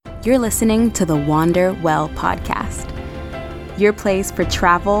You're listening to the Wander Well podcast, your place for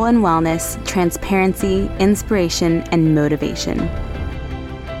travel and wellness, transparency, inspiration, and motivation.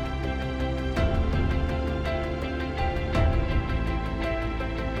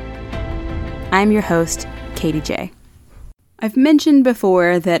 I'm your host, Katie J. I've mentioned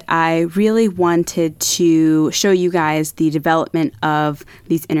before that I really wanted to show you guys the development of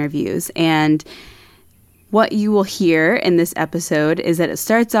these interviews, and what you will hear in this episode is that it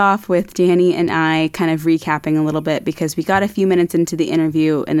starts off with Danny and I kind of recapping a little bit because we got a few minutes into the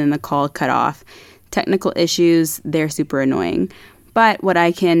interview and then the call cut off. Technical issues, they're super annoying. But what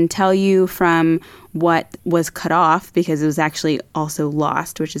I can tell you from what was cut off, because it was actually also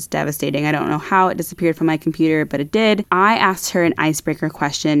lost, which is devastating. I don't know how it disappeared from my computer, but it did. I asked her an icebreaker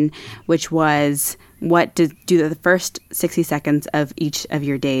question, which was, what do the first 60 seconds of each of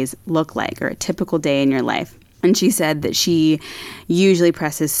your days look like, or a typical day in your life? And she said that she usually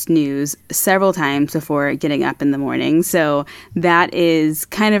presses snooze several times before getting up in the morning. So that is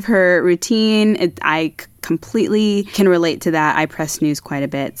kind of her routine. I completely can relate to that. I press snooze quite a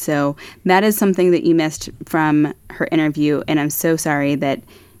bit. So that is something that you missed from her interview. And I'm so sorry that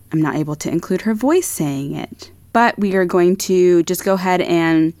I'm not able to include her voice saying it. But we are going to just go ahead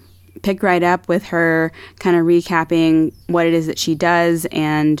and pick right up with her kind of recapping what it is that she does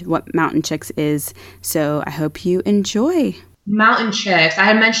and what Mountain Chicks is. So I hope you enjoy. Mountain Chicks. I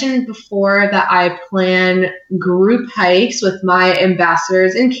had mentioned before that I plan group hikes with my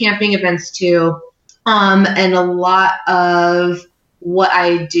ambassadors and camping events too. And a lot of what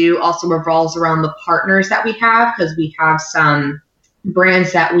I do also revolves around the partners that we have, because we have some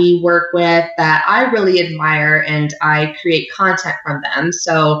brands that we work with that I really admire and I create content from them.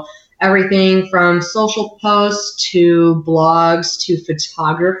 So everything from social posts to blogs to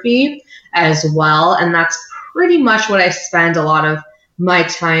photography as well. And that's pretty much what I spend a lot of my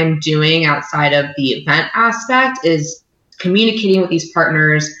time doing outside of the event aspect, is communicating with these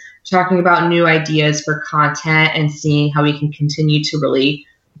partners, talking about new ideas for content and seeing how we can continue to really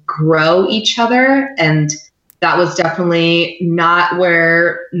grow each other. And that was definitely not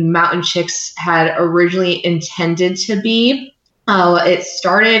where Mountain Chicks had originally intended to be. It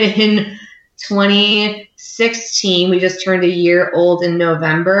started in 2016. We just turned a year old in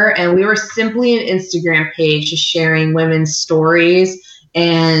November, and we were simply an Instagram page just sharing women's stories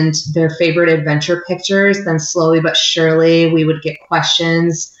and their favorite adventure pictures. Then slowly but surely we would get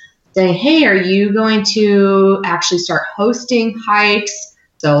questions saying, hey, are you going to actually start hosting hikes?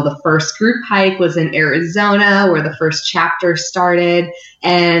 So the first group hike was in Arizona, where the first chapter started.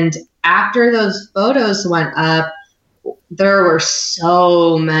 And after those photos went up, there were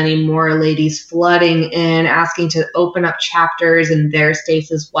so many more ladies flooding in, asking to open up chapters in their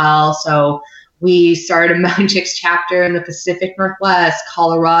states as well. So we started a Mountain Chicks chapter in the Pacific Northwest,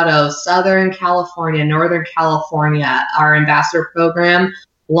 Colorado, Southern California, Northern California. Our ambassador program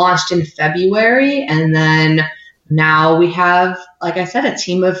launched in February. And then now we have, like I said, a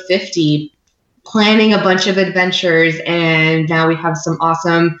team of 50 planning a bunch of adventures. And now we have some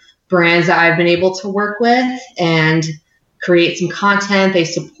awesome brands that I've been able to work with and create some content. They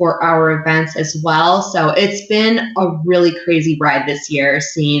support our events as well. So it's been a really crazy ride this year,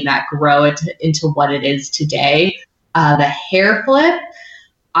 seeing that grow into what it is today. The hair flip,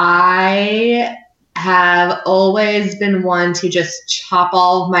 I have always been one to just chop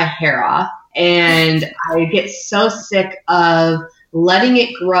all of my hair off. And I get so sick of letting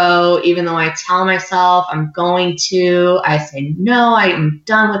it grow, even though I tell myself I'm going to. I say, no, I am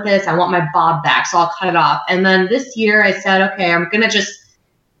done with this. I want my bob back, so I'll cut it off. And then this year I said, okay, I'm going to just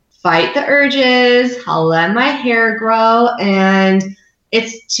fight the urges. I'll let my hair grow. And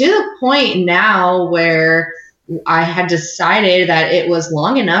it's to the point now where I had decided that it was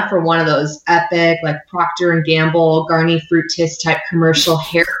long enough for one of those epic, like Procter & Gamble, Garni Fructis type commercial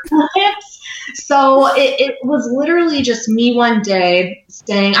hair flips. So it was literally just me one day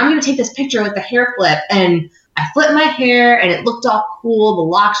saying, I'm going to take this picture with the hair flip. And I flipped my hair and it looked all cool. The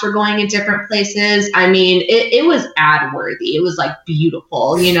locks were going in different places. I mean, it was ad worthy. It was like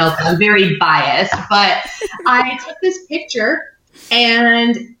beautiful, you know, I'm very biased, but I took this picture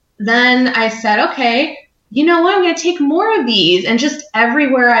and then I said, okay, you know what, I'm going to take more of these. And just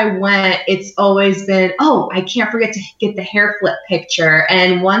everywhere I went, it's always been, oh, I can't forget to get the hair flip picture.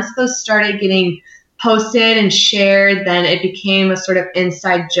 And once those started getting posted and shared, then it became a sort of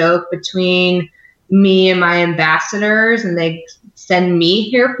inside joke between me and my ambassadors, and they send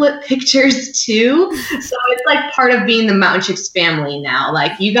me hair flip pictures too. So it's like part of being the Mountain Chicks family now.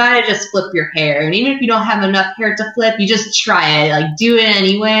 Like, you gotta just flip your hair, and even if you don't have enough hair to flip, you just try it. Like, do it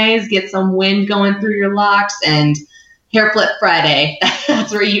anyways, get some wind going through your locks, and Hair Flip Friday.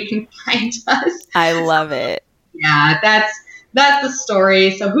 That's where you can find us. I love it. Yeah, that's the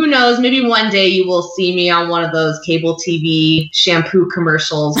story. So who knows? Maybe one day you will see me on one of those cable TV shampoo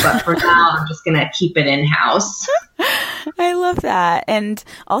commercials. But for now, I'm just going to keep it in-house. I love that. And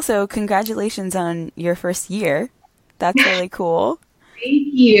also, congratulations on your first year. That's really cool. Thank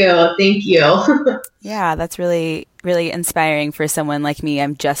you. Thank you. Yeah, that's really, really inspiring for someone like me.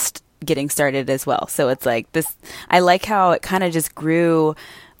 I'm just getting started as well. So it's like this, I like how it kind of just grew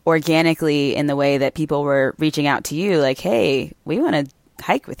organically in the way that people were reaching out to you like, hey, we want to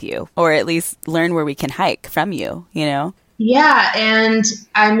hike with you, or at least learn where we can hike from you, you know? Yeah, and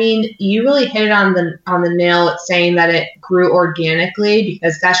I mean, you really hit it on the nail at saying that it grew organically,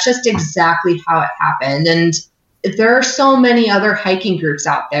 because that's just exactly how it happened. And there are so many other hiking groups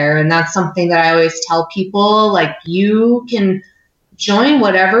out there, and that's something that I always tell people, like, you can join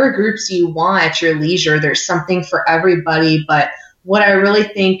whatever groups you want at your leisure. There's something for everybody, but what I really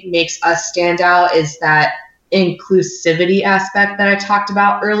think makes us stand out is that inclusivity aspect that I talked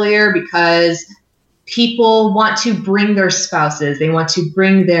about earlier, because people want to bring their spouses, they want to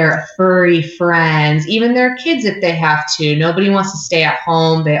bring their furry friends, even their kids if they have to. Nobody wants to stay at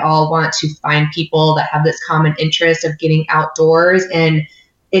home. They all want to find people that have this common interest of getting outdoors. And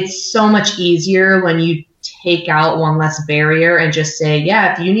it's so much easier when you take out one less barrier and just say,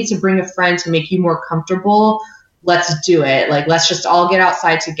 yeah, if you need to bring a friend to make you more comfortable, let's do it. Like, let's just all get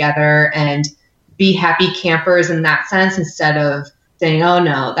outside together and be happy campers in that sense, instead of saying, oh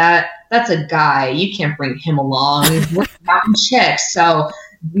no, that's a guy, you can't bring him along. We're mountain chicks. So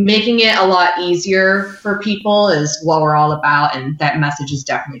making it a lot easier for people is what we're all about. And that message is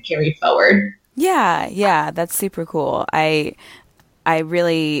definitely carried forward. Yeah, that's super cool. I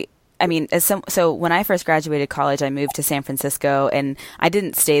mean, so when I first graduated college, I moved to San Francisco, and I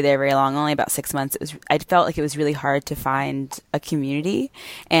didn't stay there very long, only about 6 months. I felt like it was really hard to find a community,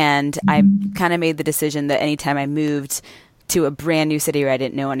 and I kind of made the decision that anytime I moved to a brand new city where I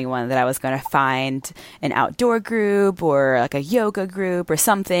didn't know anyone, that I was going to find an outdoor group or like a yoga group or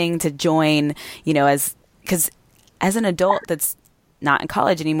something to join, you know, because as an adult that's not in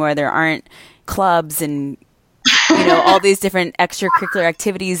college anymore, there aren't clubs and you know, all these different extracurricular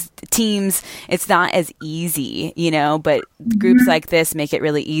activities, teams. It's not as easy, you know, but groups like this make it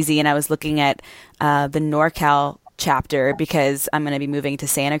really easy. And I was looking at the NorCal chapter, because I'm going to be moving to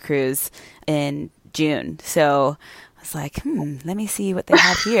Santa Cruz in June. So I was like, let me see what they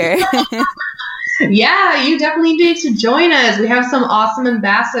have here. Yeah, you definitely need to join us. We have some awesome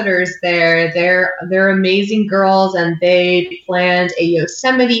ambassadors there. They're amazing girls, and they planned a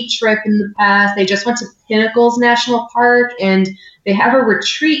Yosemite trip in the past. They just went to Pinnacles National Park, and they have a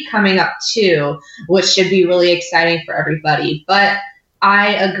retreat coming up too, which should be really exciting for everybody. But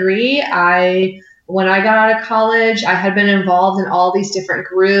I agree. When I got out of college, I had been involved in all these different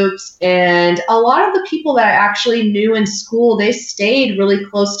groups, and a lot of the people that I actually knew in school, they stayed really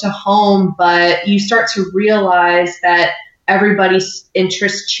close to home, but you start to realize that everybody's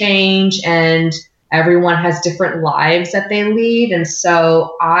interests change and everyone has different lives that they lead. And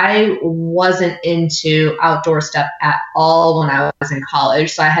so I wasn't into outdoor stuff at all when I was in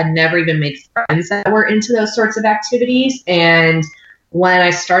college. So I had never even made friends that were into those sorts of activities. And when I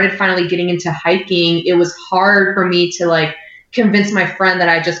started finally getting into hiking, it was hard for me to like convince my friend that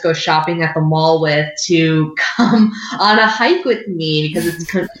I just go shopping at the mall with to come on a hike with me,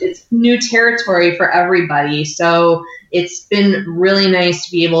 because it's new territory for everybody. So it's been really nice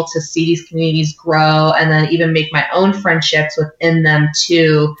to be able to see these communities grow and then even make my own friendships within them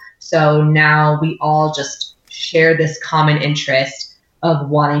too. So now we all just share this common interest of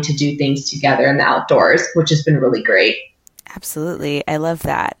wanting to do things together in the outdoors, which has been really great. Absolutely. I love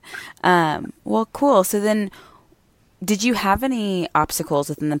that. Well, cool. So then, did you have any obstacles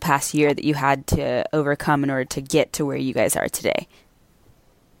within the past year that you had to overcome in order to get to where you guys are today?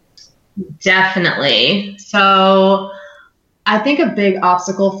 Definitely. So I think a big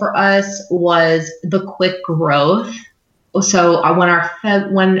obstacle for us was the quick growth. So when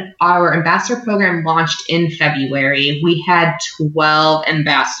our ambassador program launched in February, we had 12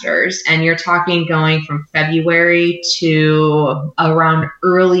 ambassadors, and you're talking going from February to around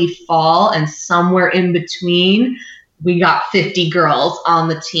early fall, and somewhere in between, we got 50 girls on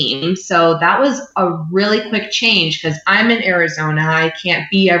the team. So that was a really quick change, because I'm in Arizona. I can't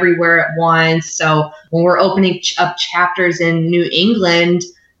be everywhere at once. So when we're opening up chapters in New England,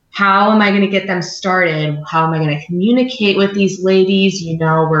 how am I going to get them started? How am I going to communicate with these ladies? You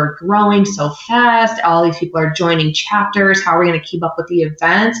know, we're growing so fast. All these people are joining chapters. How are we going to keep up with the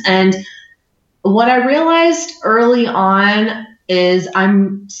events? And what I realized early on is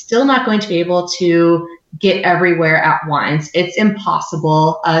I'm still not going to be able to get everywhere at once. It's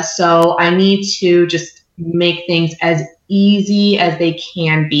impossible. So I need to just make things as easy as they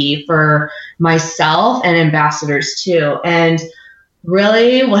can be for myself and ambassadors too. And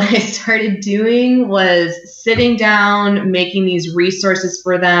really what I started doing was sitting down, making these resources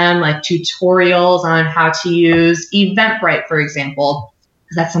for them, like tutorials on how to use Eventbrite, for example,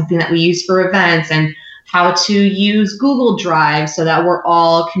 because that's something that we use for events, and how to use Google Drive so that we're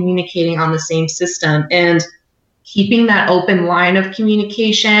all communicating on the same system, and keeping that open line of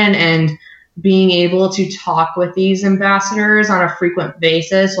communication and being able to talk with these ambassadors on a frequent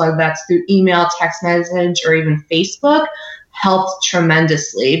basis, whether that's through email, text message, or even Facebook, helped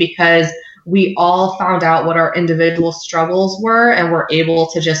tremendously, because we all found out what our individual struggles were and were able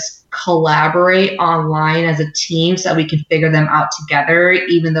to just collaborate online as a team so that we could figure them out together,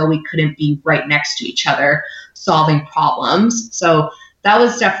 even though we couldn't be right next to each other solving problems. So that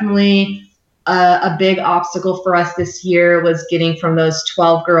was definitely a big obstacle for us this year, was getting from those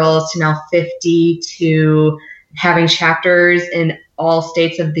 12 girls to now 50 to having chapters in all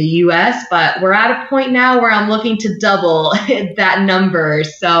states of the US. But we're at a point now where I'm looking to double that number.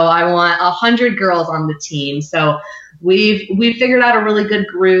 So I want 100 girls on the team. So we've figured out a really good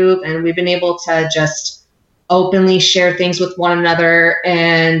group, and we've been able to just openly share things with one another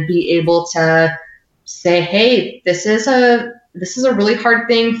and be able to say, hey, this is a really hard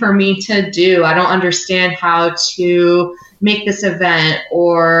thing for me to do. I don't understand how to make this event,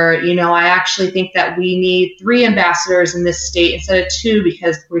 or, I actually think that we need 3 ambassadors in this state instead of 2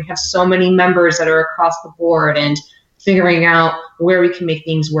 because we have so many members that are across the board, and figuring out where we can make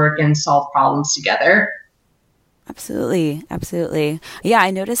things work and solve problems together. Absolutely. Absolutely. Yeah,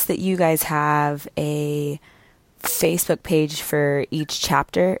 I noticed that you guys have a Facebook page for each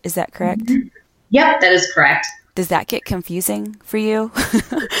chapter. Is that correct? Mm-hmm. Yep, that is correct. Does that get confusing for you?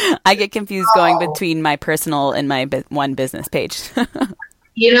 I get confused going between my personal and my one business page.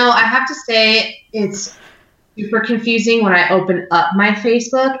 I have to say it's super confusing when I open up my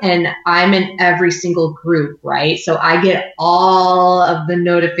Facebook, and I'm in every single group, right? So I get all of the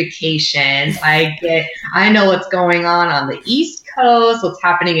notifications. I know what's going on the East Coast, what's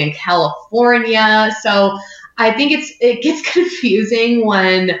happening in California. So I think it gets confusing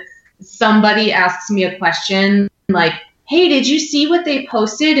when somebody asks me a question like, hey, did you see what they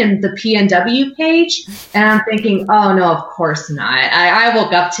posted in the PNW page? And I'm thinking, oh, no, of course not. I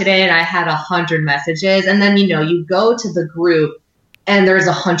woke up today and I had 100 messages. And then, you go to the group and there's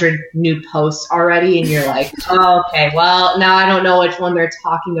 100 new posts already. And you're like, oh, okay, well, now I don't know which one they're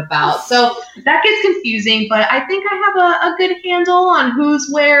talking about. So that gets confusing. But I think I have a good handle on who's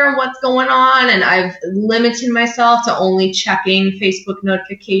where and what's going on. And I've limited myself to only checking Facebook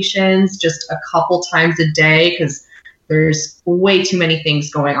notifications just a couple times a day, because there's way too many things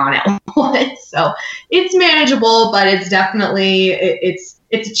going on at once. So it's manageable, but it's definitely, it's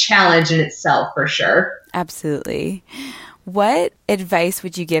a challenge in itself for sure. Absolutely. What advice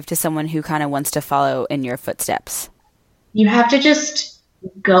would you give to someone who kind of wants to follow in your footsteps? You have to just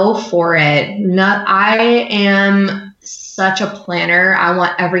go for it. I am such a planner. I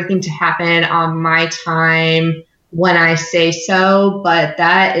want everything to happen on my time when I say so, but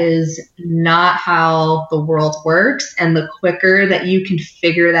that is not how the world works. And the quicker that you can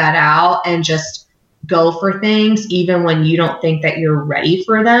figure that out and just go for things, even when you don't think that you're ready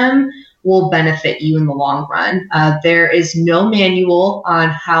for them, will benefit you in the long run. There is no manual on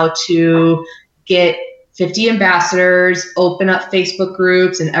how to get 50 ambassadors, open up Facebook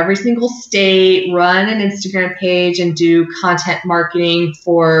groups in every single state, run an Instagram page, and do content marketing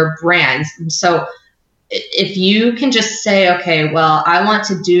for brands. So if you can just say, okay, well, I want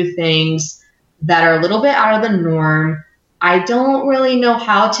to do things that are a little bit out of the norm. I don't really know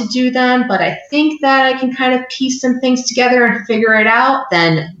how to do them, but I think that I can kind of piece some things together and figure it out,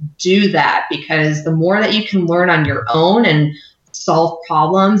 then do that, because the more that you can learn on your own and solve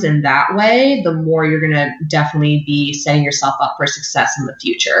problems in that way, the more you're going to definitely be setting yourself up for success in the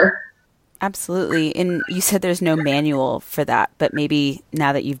future. Absolutely. And you said there's no manual for that, but maybe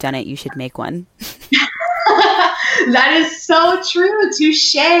now that you've done it, you should make one. That is so true.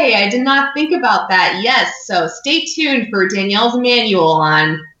 Touche. I did not think about that. Yes. So stay tuned for Danielle's manual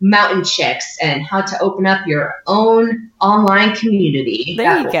on Mountain Chicks and how to open up your own online community.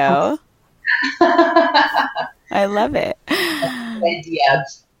 There you go. I love it. That's an idea.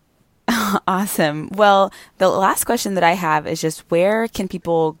 Awesome. Well, the last question that I have is just, where can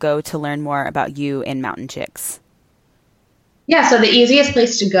people go to learn more about you and Mountain Chicks? Yeah, so the easiest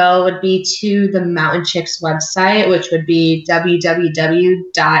place to go would be to the Mountain Chicks website, which would be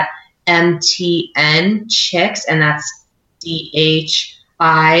www.mtnchicks, and that's DHICKS,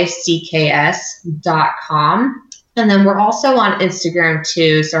 bycks.com. And then we're also on Instagram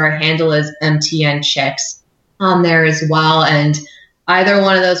too. So our handle is MTN Chicks on there as well. And either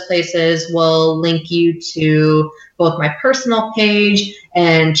one of those places will link you to both my personal page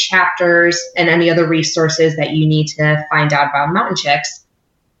and chapters and any other resources that you need to find out about Mountain Chicks.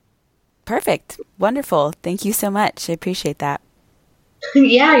 Perfect. Wonderful. Thank you so much. I appreciate that.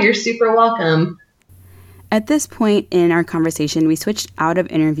 Yeah, you're super welcome. At this point in our conversation, we switched out of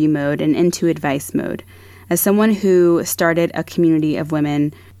interview mode and into advice mode. As someone who started a community of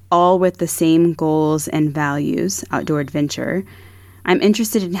women, all with the same goals and values, outdoor adventure, I'm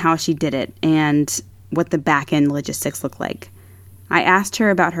interested in how she did it and what the back-end logistics look like. I asked her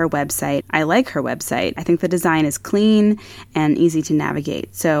about her website. I like her website. I think the design is clean and easy to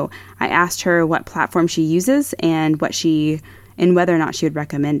navigate. So I asked her what platform she uses and whether or not she would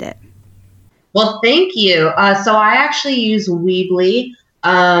recommend it. Well, thank you. So I actually use Weebly,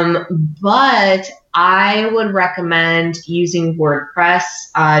 but I would recommend using WordPress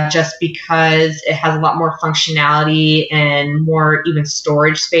just because it has a lot more functionality and more even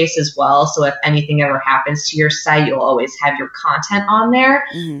storage space as well. So if anything ever happens to your site, you'll always have your content on there.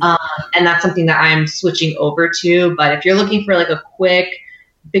 Mm-hmm. And that's something that I'm switching over to. But if you're looking for like a quick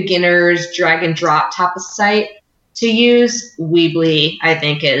beginner's drag and drop type of site to use, Weebly, I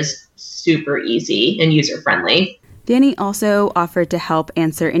think, is super easy and user-friendly. Danny also offered to help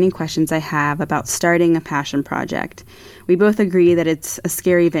answer any questions I have about starting a passion project. We both agree that it's a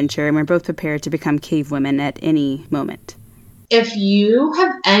scary venture, and we're both prepared to become cave women at any moment. If you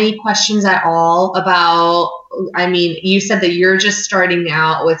have any questions at all about, you said that you're just starting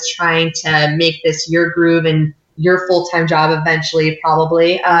out with trying to make this your groove and your full-time job eventually,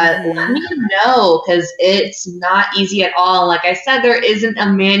 probably, let me know, because it's not easy at all. Like I said, there isn't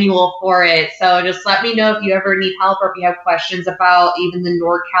a manual for it. So just let me know if you ever need help or if you have questions about even the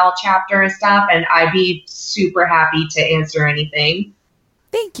NorCal chapter and stuff, and I'd be super happy to answer anything.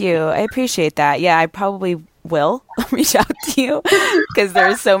 Thank you. I appreciate that. Yeah, I probably will reach out to you because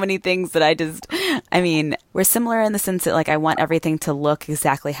there's so many things that we're similar in the sense that I want everything to look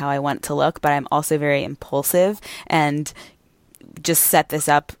exactly how I want it to look, but I'm also very impulsive and just set this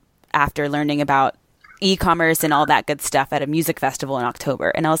up after learning about e-commerce and all that good stuff at a music festival in October.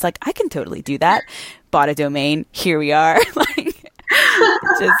 And I was like, I can totally do that. Bought a domain. Here we are.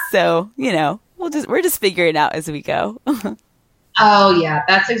 Just so, we're just figuring it out as we go. Oh, yeah,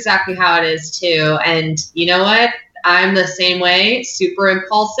 that's exactly how it is, too. And you know what? I'm the same way, super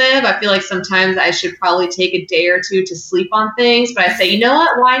impulsive. I feel like sometimes I should probably take a day or two to sleep on things. But I say, you know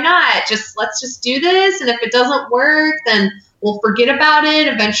what? Why not? Let's just do this. And if it doesn't work, then we'll forget about it.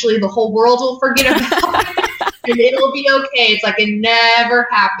 Eventually, the whole world will forget about it. And it'll be okay. It's like it never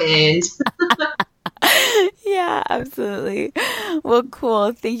happened. Yeah, absolutely. Well,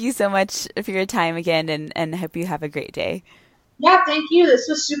 cool. Thank you so much for your time again. And I hope you have a great day. Yeah, thank you. This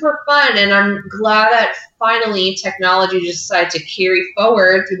was super fun, and I'm glad that finally technology just decided to carry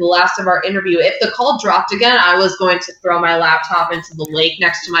forward through the last of our interview. If the call dropped again, I was going to throw my laptop into the lake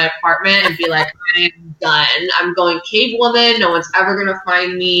next to my apartment and be like, I am done. I'm going cave woman. No one's ever going to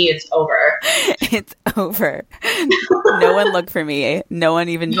find me. It's over. It's over. No one looked for me. No one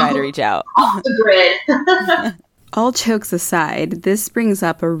even tried to reach out. Off the grid. All jokes aside, this brings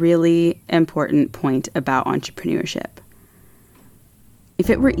up a really important point about entrepreneurship. If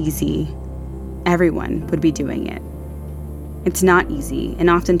it were easy, everyone would be doing it. It's not easy,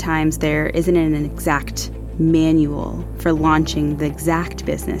 and oftentimes there isn't an exact manual for launching the exact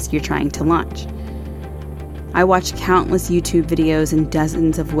business you're trying to launch. I watched countless YouTube videos and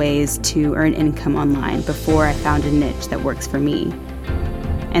dozens of ways to earn income online before I found a niche that works for me.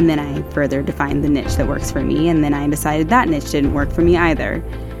 And then I further defined the niche that works for me, and then I decided that niche didn't work for me either.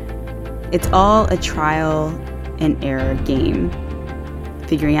 It's all a trial and error game.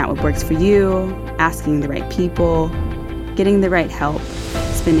 Figuring out what works for you, asking the right people, getting the right help,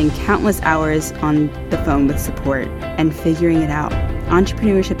 spending countless hours on the phone with support, and figuring it out.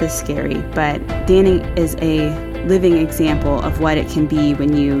 Entrepreneurship is scary, but Danny is a living example of what it can be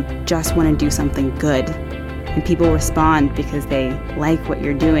when you just want to do something good. And people respond because they like what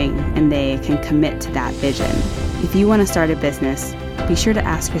you're doing and they can commit to that vision. If you want to start a business, be sure to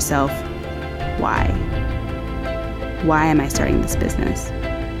ask yourself, why? Why am I starting this business?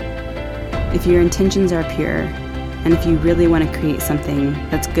 If your intentions are pure, and if you really want to create something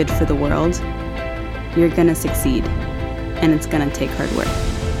that's good for the world, you're going to succeed, and it's going to take hard work.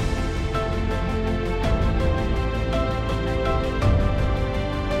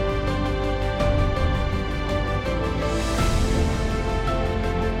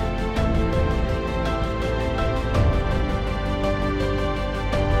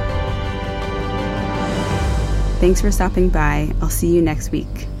 Thanks for stopping by. I'll see you next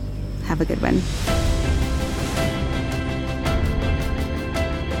week. Have a good one.